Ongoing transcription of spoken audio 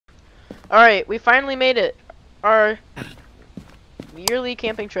Alright, we finally made it. Our yearly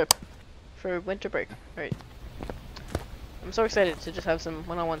camping trip for winter break. Alright. I'm so excited to just have some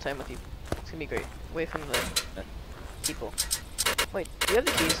one-on-one time with you. It's gonna be great. Away from the people. Wait, do you have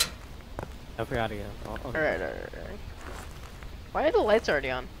the keys? I forgot again. Alright. Why are the lights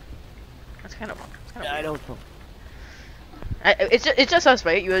already on? That's kind of Yeah, I don't know. It's just us,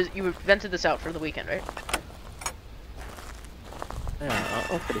 right? You rented this out for the weekend, right? Yeah,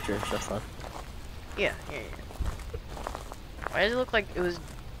 I'm pretty sure it's just us. Yeah. Why does it look like there was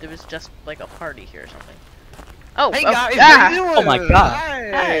just like a party here or something? Oh, hey guys, ah! how you doing? Oh my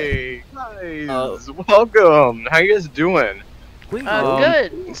god. Hey, guys, welcome. How you guys doing?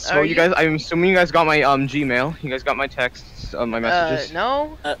 Good. So you guys, I'm assuming you guys got my Gmail. You guys got my texts, my messages.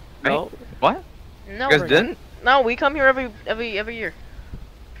 No. No. What? No. You guys didn't? No, we come here every year.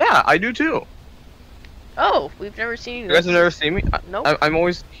 Yeah, I do too. Oh, we've never seen you. You guys have never seen me? Nope. I'm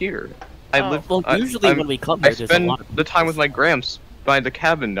always here. I live. Well, usually when we come I here, there's a spend lot of the time with my gramps by the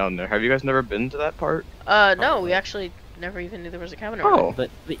cabin down there. Have you guys never been to that part? No, we actually never even knew there was a cabin around. Oh. But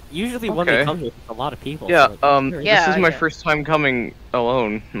usually when we come here, there's a lot of people. Yeah. So Yeah, This is my yeah. first time coming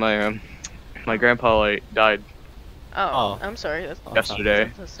alone. My grandpa died Oh, I'm sorry. That's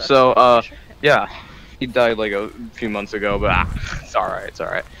yesterday. that sucks. So yeah, he died like a few months ago, but it's alright, it's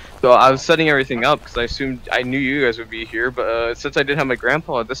alright. So I was setting everything up because I knew you guys would be here, but since I didn't have my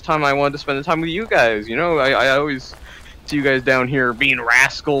grandpa this time, I wanted to spend the time with you guys. You know, I always see you guys down here being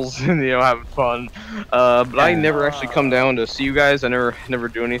rascals and having fun. But I never actually come down to see you guys. I never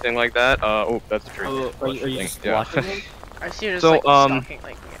do anything like that. Oh, that's a drink. Are you just Yeah. watching them? I see you just So, like stalking,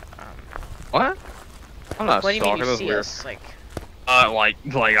 like What? I'm not what do you mean stalking. you That's see weird. us? Like,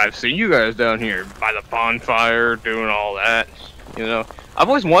 Like I've seen you guys down here by the bonfire doing all that. You know, I've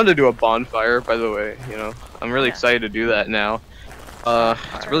always wanted to do a bonfire. By the way, you know, I'm really Yeah. excited to do that now.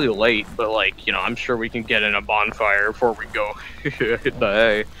 It's really late, but like, you know, I'm sure we can get in a bonfire before we go hit the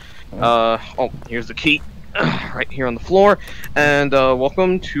hay. Oh, here's the key, right here on the floor, and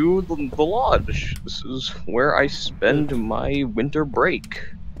welcome to the lodge. This is where I spend my winter break.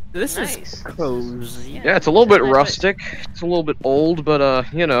 This Nice. is cozy. Yeah, it's a little bit Nice place. rustic. It's a little bit old, but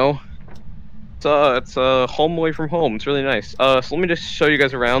you know, it's home away from home. It's really nice. So let me just show you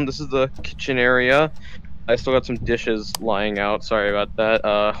guys around. This is the kitchen area. I still got some dishes lying out. Sorry about that.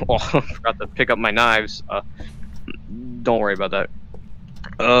 Well, I forgot to pick up my knives. Don't worry about that.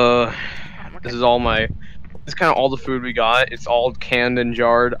 This is all my. This is kind of all the food we got. It's all canned and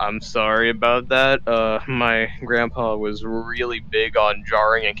jarred. I'm sorry about that. My grandpa was really big on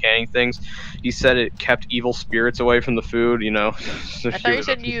jarring and canning things. He said it kept evil spirits away from the food. You know. I thought you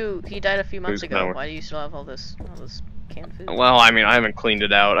said he died a few months ago. Why do you still have all this canned food? Well, I mean, I haven't cleaned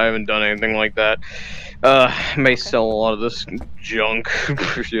it out. I haven't done anything like that. May sell a lot of this junk,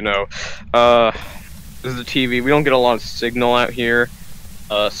 you know. This is the TV. We don't get a lot of signal out here.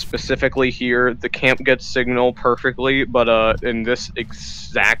 Specifically here, the camp gets signal perfectly, but in this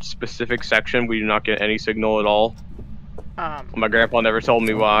exact specific section, we do not get any signal at all. My grandpa never told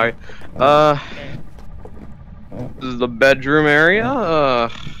me why. Okay. This is the bedroom area.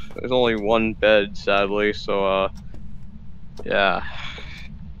 There's only one bed, sadly, so yeah.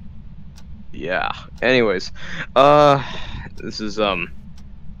 Anyways, this is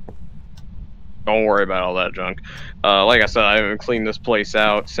don't worry about all that junk. Like I said, I haven't cleaned this place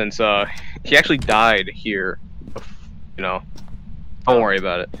out since he actually died here. You know, don't worry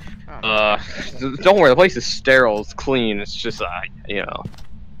about it. Don't worry, the place is sterile. It's clean. It's just you know,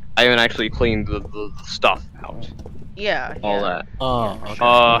 I haven't actually cleaned the stuff out. Yeah. All that. Oh,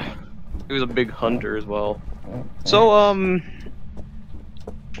 okay. He was a big hunter as well. So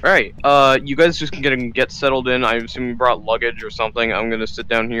alright, you guys just get settled in. I assume you brought luggage or something. I'm gonna sit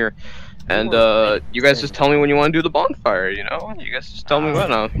down here, and you guys just tell me when you want to do the bonfire. You know, you guys just tell me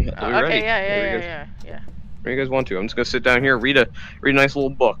when. I'll be ready. Okay. Yeah. Where you guys want to? I'm just gonna sit down here, read a nice little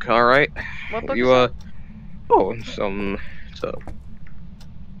book. All right. What book You is that? oh, so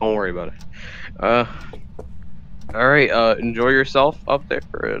don't worry about it. All right. Enjoy yourself up there.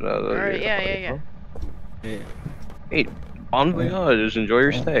 All right. Yeah. Hey, bon voyage. Enjoy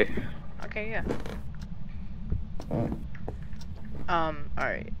your stay. Okay. Yeah.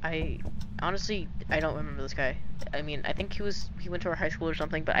 Alright. I honestly don't remember this guy. I mean, I think he went to our high school or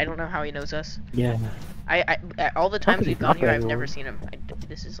something, but I don't know how he knows us. Yeah. I all the times we've gone here, I've never everyone? seen him.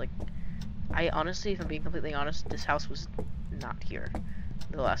 This is like, I honestly, if I'm being completely honest, this house was not here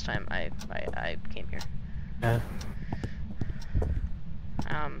the last time I came here. Yeah.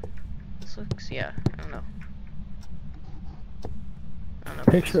 This looks, yeah, I don't know.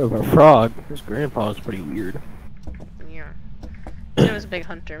 Picture of a frog. His grandpa is pretty weird. Yeah. He's gonna is a big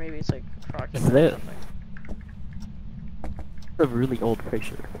hunter. Maybe it's like frog Is or it? something. It's a really old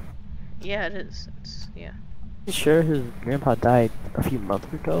picture. Yeah, it is. It's yeah. You sure his grandpa died a few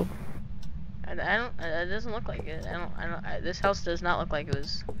months ago? I don't. It doesn't look like it. This house does not look like it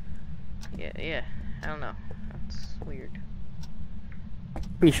was. Yeah. I don't know. That's weird.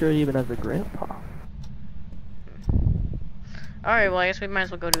 Pretty sure he even has a grandpa. Alright, well, I guess we might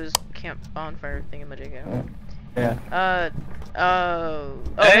as well go to his camp bonfire thingamajig. Yeah. Oh,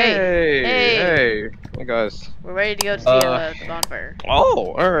 Hey, hey! hey guys. We're ready to go to the bonfire.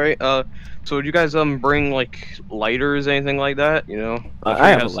 Oh, all right. So did you guys bring like lighters, anything like that? You know, I'm sure I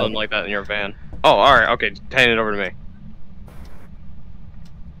you have have a something lighter. like that in your van. Oh, all right. Okay, hand it over to me.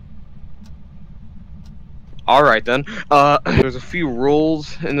 All right then. There's a few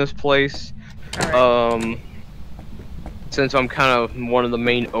rules in this place. Alright. Since I'm kind of one of the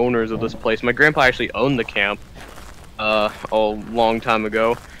main owners of this place, my grandpa actually owned the camp a long time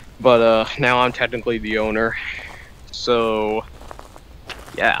ago, but now I'm technically the owner. So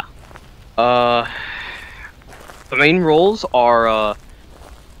yeah. The main rules are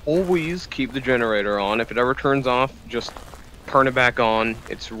always keep the generator on. If it ever turns off, just turn it back on.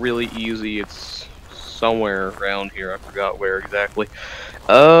 It's really easy. It's somewhere around here. I forgot where exactly.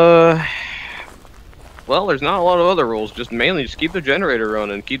 Well, there's not a lot of other rules. Just mainly just keep the generator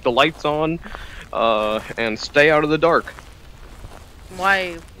running, keep the lights on, and stay out of the dark.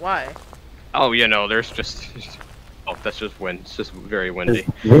 Why? Oh, you know, there's just... Oh, that's just wind. It's just very windy. It's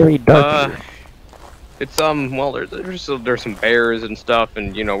very dark here. It's, well, there's some bears and stuff,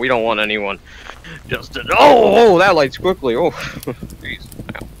 and, you know, we don't want anyone just to... Oh, that lights quickly. Oh, jeez.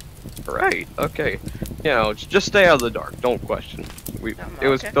 Right, okay. You know, just stay out of the dark. Don't question. It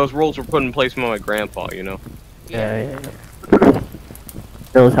was okay. those rules were put in place by my grandpa, you know. Yeah.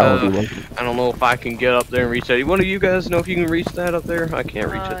 Knows how old he was. I don't know if I can get up there and reach that. One of you guys know if you can reach that up there? I can't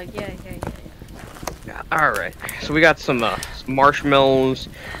reach it. Yeah. All right. So we got some marshmallows,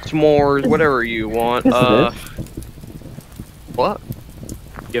 s'mores, whatever you want. What?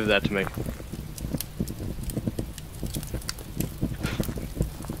 Give that to me.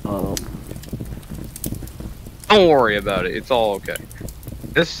 Don't worry about it. It's all okay.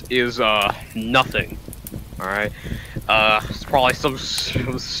 This is nothing. All right. It's probably some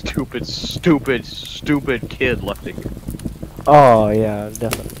stupid kid left it here. Oh yeah,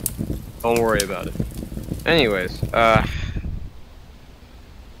 definitely. Don't worry about it. Anyways,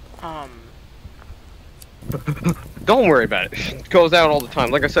 don't worry about it. It goes out all the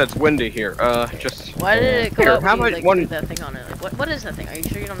time. Like I said, it's windy here. Just. Why did it go Here, out how when you, about like, one- put that thing on it? Like, what is that thing? Are you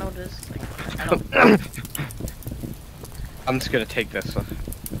sure you don't know what it is? Like, I don't... I'm just gonna take this.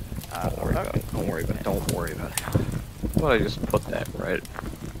 Don't worry about it. Don't worry about it. Don't worry about it. Why don't I just put that right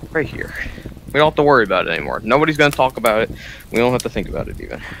here? We don't have to worry about it anymore. Nobody's gonna talk about it. We don't have to think about it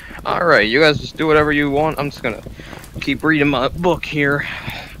even. All right, you guys just do whatever you want. I'm just gonna keep reading my book here.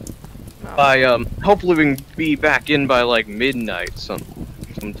 By hopefully we can be back in by like midnight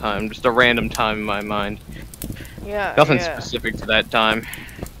sometime. Just a random time in my mind. Yeah. Nothing yeah. specific to that time.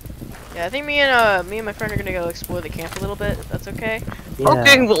 Yeah, I think me and my friend are gonna go explore the camp a little bit. If that's okay. Yeah.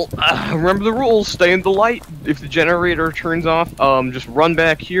 Okay, well, remember the rules. Stay in the light. If the generator turns off, just run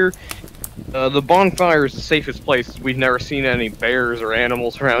back here. The bonfire is the safest place. We've never seen any bears or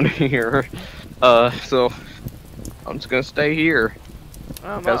animals around here. So I'm just gonna stay here.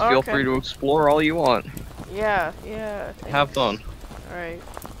 You guys feel free to explore all you want. Yeah. Have fun. Alright.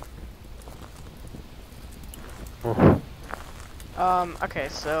 Okay,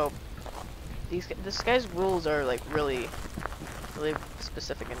 so this guy's rules are like really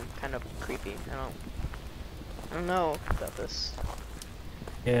specific and kind of creepy. I don't know about this.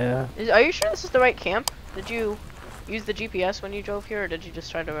 Yeah. Are you sure this is the right camp? Did you use the GPS when you drove here, or did you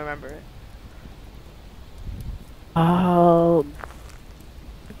just try to remember it?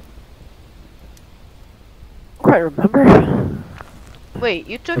 Quite remember. Wait,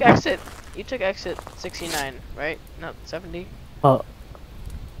 you took exit 69, right? Not 70?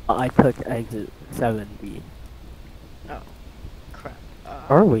 I took exit 70. Oh, crap.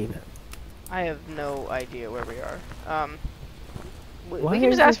 Are we? I have no idea where we are. We Why can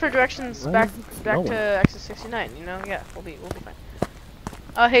is just ask it- for directions why back is it to snowing? exit 69. You know, yeah, we'll be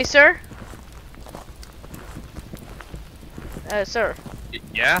fine. Hey, sir. Sir,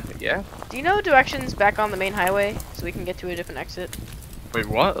 Yeah. do you know directions back on the main highway so we can get to a different exit? Wait,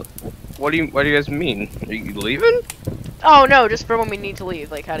 what? What do you guys mean? Are you leaving? Oh no, just for when we need to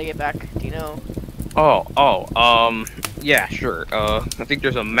leave, like how to get back. Do you know? Yeah, sure. I think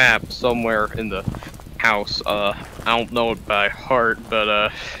there's a map somewhere in the house. I don't know it by heart, but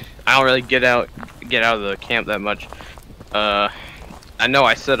I don't really get out of the camp that much. I I know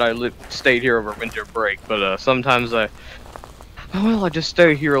I said I stayed here over winter break, but sometimes I just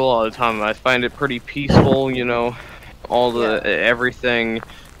stay here a lot of the time. I find it pretty peaceful, you know, all the everything,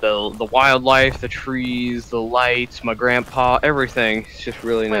 the wildlife, the trees, the lights, my grandpa, everything. It's just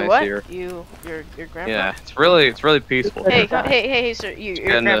really Wait, nice what? here. Your grandpa? Yeah, it's really peaceful. Hey, sir, your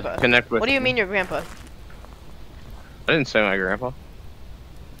grandpa. Connect with What do you mean your grandpa? I didn't say my grandpa.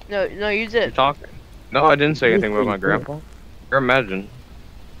 No, you You're did. talking. No, I didn't say anything about my grandpa. You're imagining.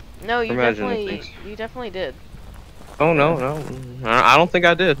 No, you imagining things. definitely did. Oh no, I don't think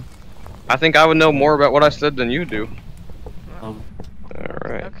I did. I think I would know more about what I said than you do.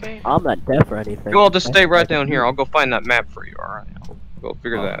 Alright. Okay. I'm not deaf or anything. You all just stay right down here. I'll go find that map for you, alright? Go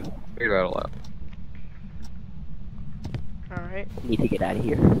figure that all out. Alright. Need to get out of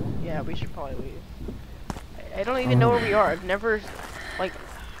here. Yeah, we should probably leave. I don't even know where we are. I've never, like,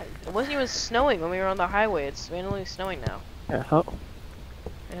 it wasn't even snowing when we were on the highway. It's randomly snowing now. Yeah, oh.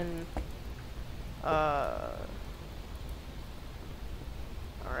 And,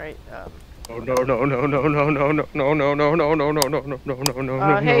 alright, Oh no.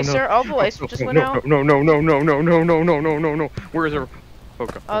 hey sir, all the lights just went out. No. Where is it?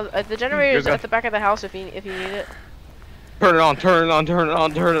 Okay. The generator's at the back of the house if you need it. Turn it on, please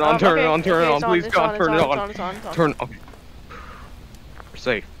God, turn it on. It's on. Turn, okay. We're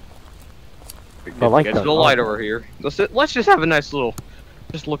safe. I like Get that. the light over here. Let's just have a nice little,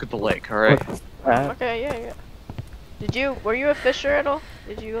 just look at the lake, alright? Okay, yeah. Were you a fisher at all?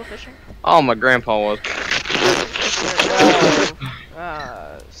 Did you go fishing? Oh, my grandpa was.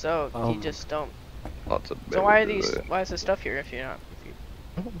 So you just don't. Lots of So why is this stuff here if you're not?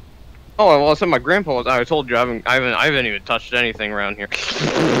 Oh, well, I said my grandpa was. I told you I haven't even touched anything around here.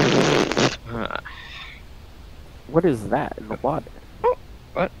 What is that in the water? Oh,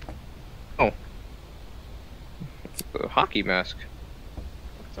 what? Oh. It's a hockey mask.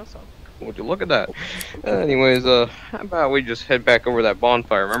 What's that? Would you look at that? Anyways, how about we just head back over that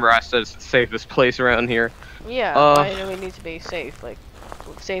bonfire? Remember I said it's the safest place around here? Yeah, why do we need to be safe? Like,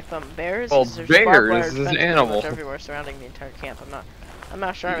 safe from bears? Well, There's bears is an animal. Everywhere surrounding the entire camp. I'm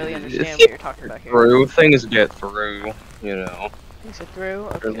not sure I really understand what you're talking about here. Things get through, you know. Things get through?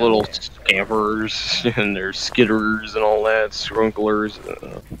 Okay, There's little scampers, and there's skitters and all that, scrunklers.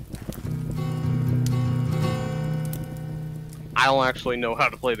 I don't actually know how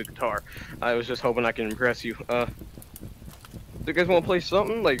to play the guitar. I was just hoping I can impress you. Do you guys want to play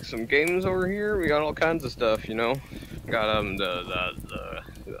something? Like some games over here? We got all kinds of stuff, you know? Got,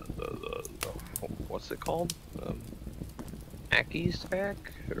 what's it called? Hacky Stack?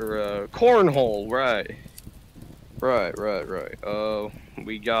 Or, Cornhole, right. Right.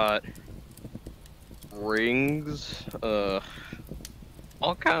 We got rings,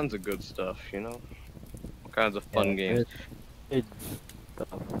 all kinds of good stuff, you know? All kinds of fun games. It's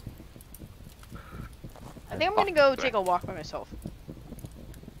stuff. I think I'm gonna go take a walk by myself.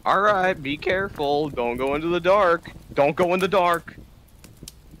 Alright, be careful. Don't go into the dark. Don't go in the dark.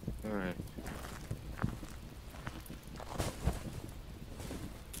 Alright.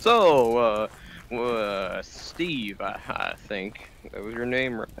 So, Steve, I think. That was your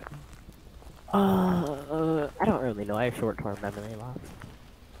name, right? I don't really know. I have short-term memory loss.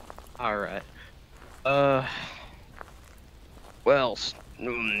 Alright. Well,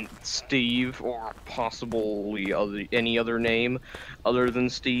 Steve, or possibly any other name other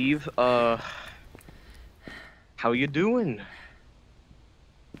than Steve, how you doing?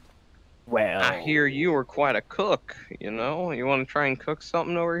 Well, I hear you are quite a cook, you know? You want to try and cook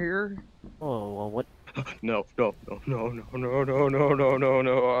something over here? oh, well, what? No. Don't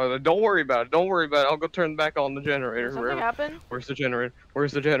worry about it. I'll go turn back on the generator. Did something happen? Where's the generator?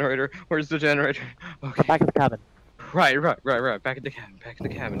 Okay. Back in the cabin. Right. Back at the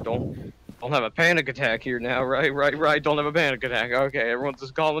cabin. Don't have a panic attack here now. Right. Don't have a panic attack. Okay, everyone's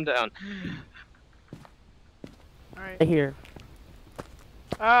just calming down. Alright. Here.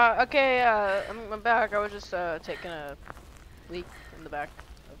 Okay, I'm back. I was just, taking a leak in the back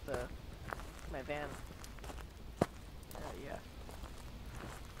of my van. Yeah.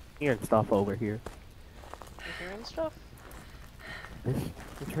 Hearing stuff over here. You're hearing stuff?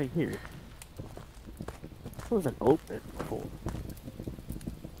 It's right here. It wasn't open before.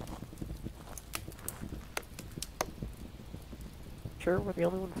 Sure, we're the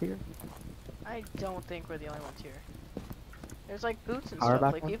only ones here? I don't think we're the only ones here. There's like boots and Power stuff.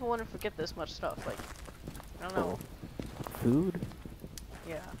 back Like one? people wouldn't forget this much stuff. Like, I don't know. Food?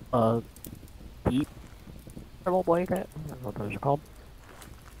 Yeah. Deep thermal blanket? I don't know what those are called.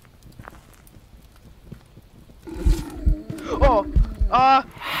 Oh,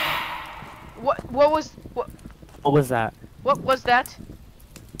 what was What was that? What was that?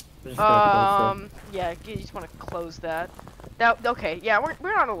 We're just gonna close Yeah, you just want to close that. Okay, yeah, we're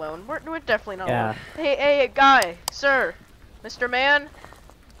not alone. We're definitely not Yeah. alone. Hey, guy, sir, Mr. Man, Where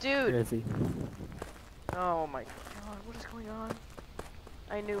dude. is he? Oh my God, what is going on?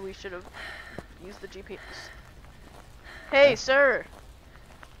 I knew we should have used the GPS. Hey, sir.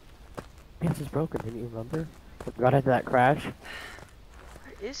 Pants is broken, didn't you remember? Got into that crash. Where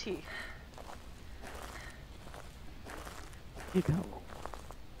is he? Where'd you go?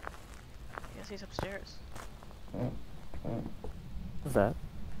 I guess he's upstairs. What's that?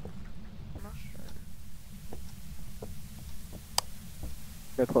 I'm not sure. I'm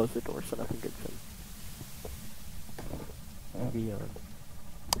gonna close the door so nothing gets in. Be on.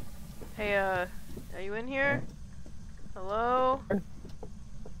 Hey, are you in here? Hello?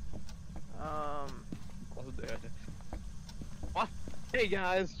 What? Hey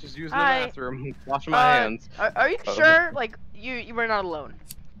guys, just using the Hi. bathroom, washing my hands. Are you sure? Like, you were not alone?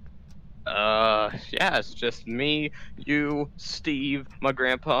 Yeah, it's just me, you, Steve, my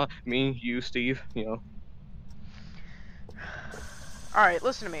grandpa, me, you, Steve, you know. Alright,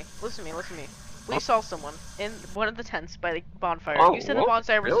 listen to me. Listen to me. We saw someone in one of the tents by the bonfire. Oh, You said the whoa,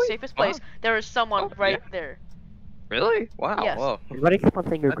 bonfire was the really? safest place. Wow. There was someone Oh, right yeah. there. Really? Wow, Yes. whoa. Everybody keep on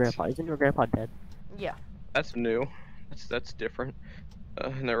saying your That's- grandpa. Isn't your grandpa dead? Yeah. That's new. That's different.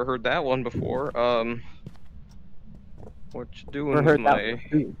 Never heard that one before. What you doing Never with heard that my...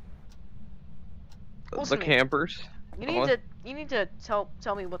 one. Listen the to me. campers? You What? need to tell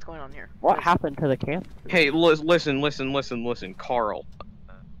me what's going on here. What Because- happened to the camp? Hey, listen, Carl.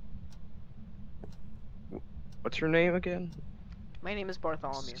 What's your name again? My name is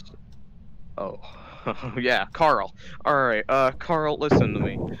Bartholomew. Oh, yeah, Carl. Alright, Carl, listen to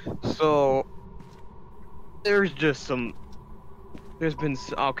me. So, there's been,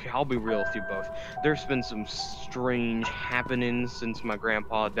 okay, I'll be real with you both. There's been some strange happenings since my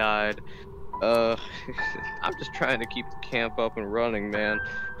grandpa died. I'm just trying to keep the camp up and running, man.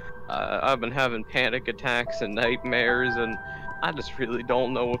 I've been having panic attacks and nightmares, and I just really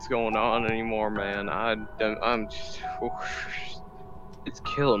don't know what's going on anymore, man. I'm just, it's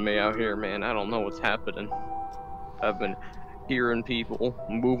killing me out here, man. I don't know what's happening. I've been hearing people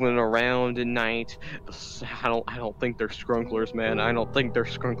moving around at night. I don't think they're scrunklers, man. I don't think they're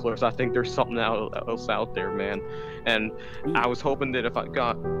scrunklers. I think there's something else out there, man. And I was hoping that if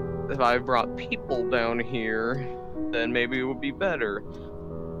I brought people down here, then maybe it would be better.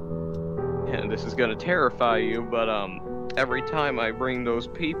 And this is gonna terrify you, but every time I bring those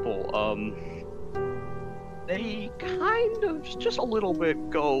people, they kind of just a little bit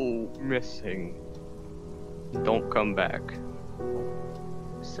go missing. Don't come back.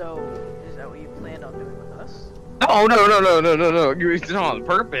 So, is that what you planned on doing with us? Oh no! It's not on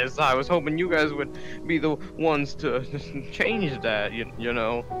purpose. I was hoping you guys would be the ones to change that, you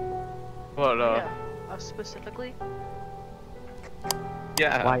know. But Yeah. Us specifically?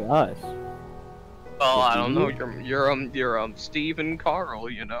 yeah. Why us? Well, I don't know. You're Steve and Carl.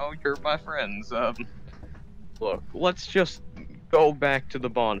 You know, you're my friends. Look, let's just go back to the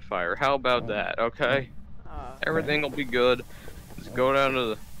bonfire. How about that? Okay. Everything will be good. Just go down to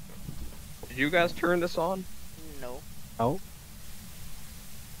the... Did you guys turn this on? No. Oh?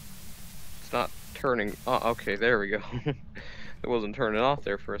 It's not turning... Oh, okay, there we go. It wasn't turning off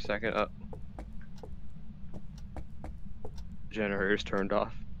there for a second. Generator's turned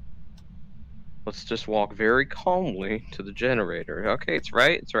off. Let's just walk very calmly to the generator. Okay, it's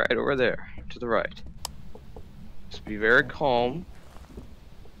right over there. To the right. Just be very calm.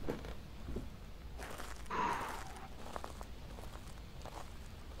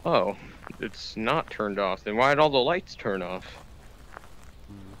 Oh, it's not turned off. Then why'd all the lights turn off?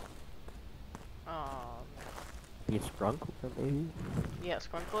 He's drunk, maybe? Yeah,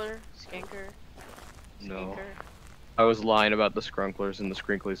 Skrunkler, Skanker, No. Skanker. I was lying about the scrunklers and the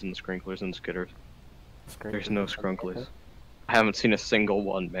scrinklies and the sprinklers and the skitters. There's no scrunklies. I haven't seen a single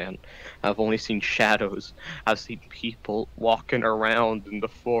one, man. I've only seen shadows. I've seen people walking around in the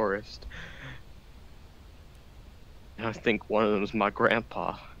forest. And I think one of them is my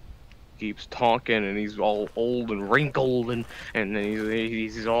grandpa. Keeps talking and he's all old and wrinkled and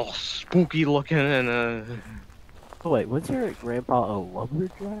he's all spooky looking and Oh wait, was your grandpa a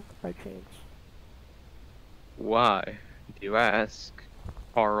lumberjack by chance? Why do you ask,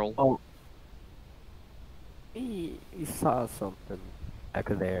 Carl? Oh. He saw something back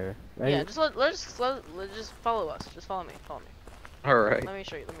there, right? Yeah, let's just follow us. Just follow me. All right. Let me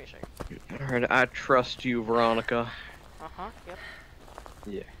show you. All right. I trust you, Veronica. Yep.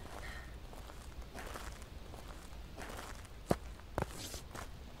 Yeah.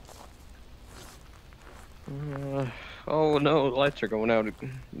 Oh no, the lights are going out.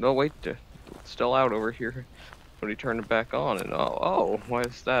 No, wait, it's still out over here. But he turned it back on, and oh, why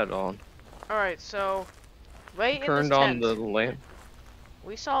is that on? Alright, so, right in this Turned on tent, the lamp.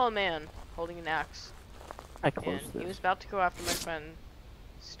 we saw a man holding an axe, I and closed he was this. about to go after my friend,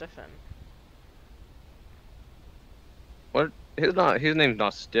 Stiphin. What? His name's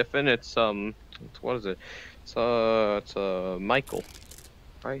not Stiphin. What is it? It's Michael,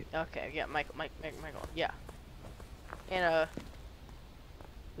 right? Okay, yeah, Michael, yeah. And,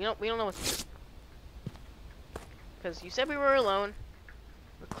 we don't know what to do. Because you said we were alone.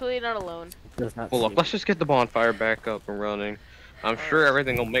 We're clearly not alone. Does not Well, look, seem- let's just get the bonfire back up and running. I'm sure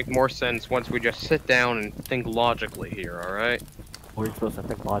everything will make more sense once we just sit down and think logically here, alright? We're supposed to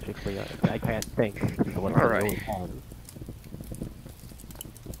think logically. I can't think. So what's Alright. really on?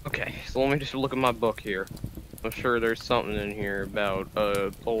 Okay, so let me just look at my book here. I'm sure there's something in here about,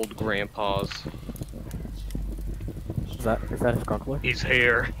 old grandpas. Is that a skrunkler? He's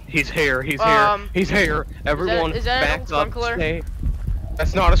here. He's here. He's Um, here. He's here. Everyone, is that an back old up. skrunkler? Stay.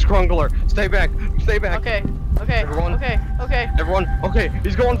 That's not a skrunkler. Stay back. Stay back. Okay, Everyone. okay. Everyone. Okay,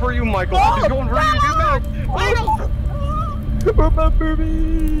 he's going for you, Michael. He's going for you. Get back. Michael. Remember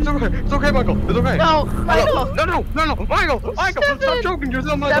me! It's okay. It's okay, Michael. It's okay. No, Michael! No, Michael. Michael, Stephen! stop choking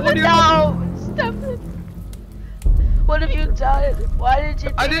yourself, Michael. What are Stephen, you doing? no! Stephen! What have you done? Why did you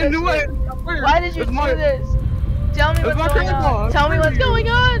do I didn't this? do it. Why did you It's do my- this? Tell me It's what's my going grandpa. on. Tell me what's going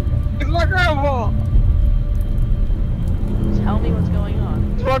on. It's my grandpa. Tell me what's going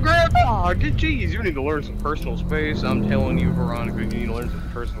on. It's my grandpa. Jeez, you need to learn some personal space. I'm telling you, Veronica, you need to learn some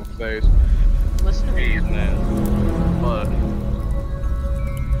personal space. Listen to me. Jeez, man. But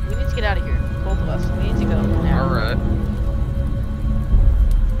We need to get out of here. Both of us. We need to go now. all right.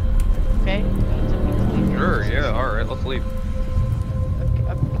 Okay? We need to leave here. Sure. Yeah. All right. Let's leave.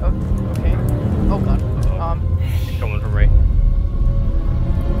 Okay. Oh god. He's coming for me.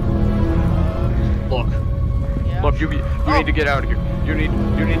 Look. Yeah. Look. You need to get out of here. You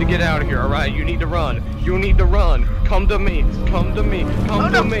need to get out of here. All right. You need to run. You need to run. Come to me. Come to me. Come Oh, to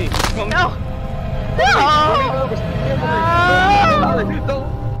no. me. Come. No! No! No!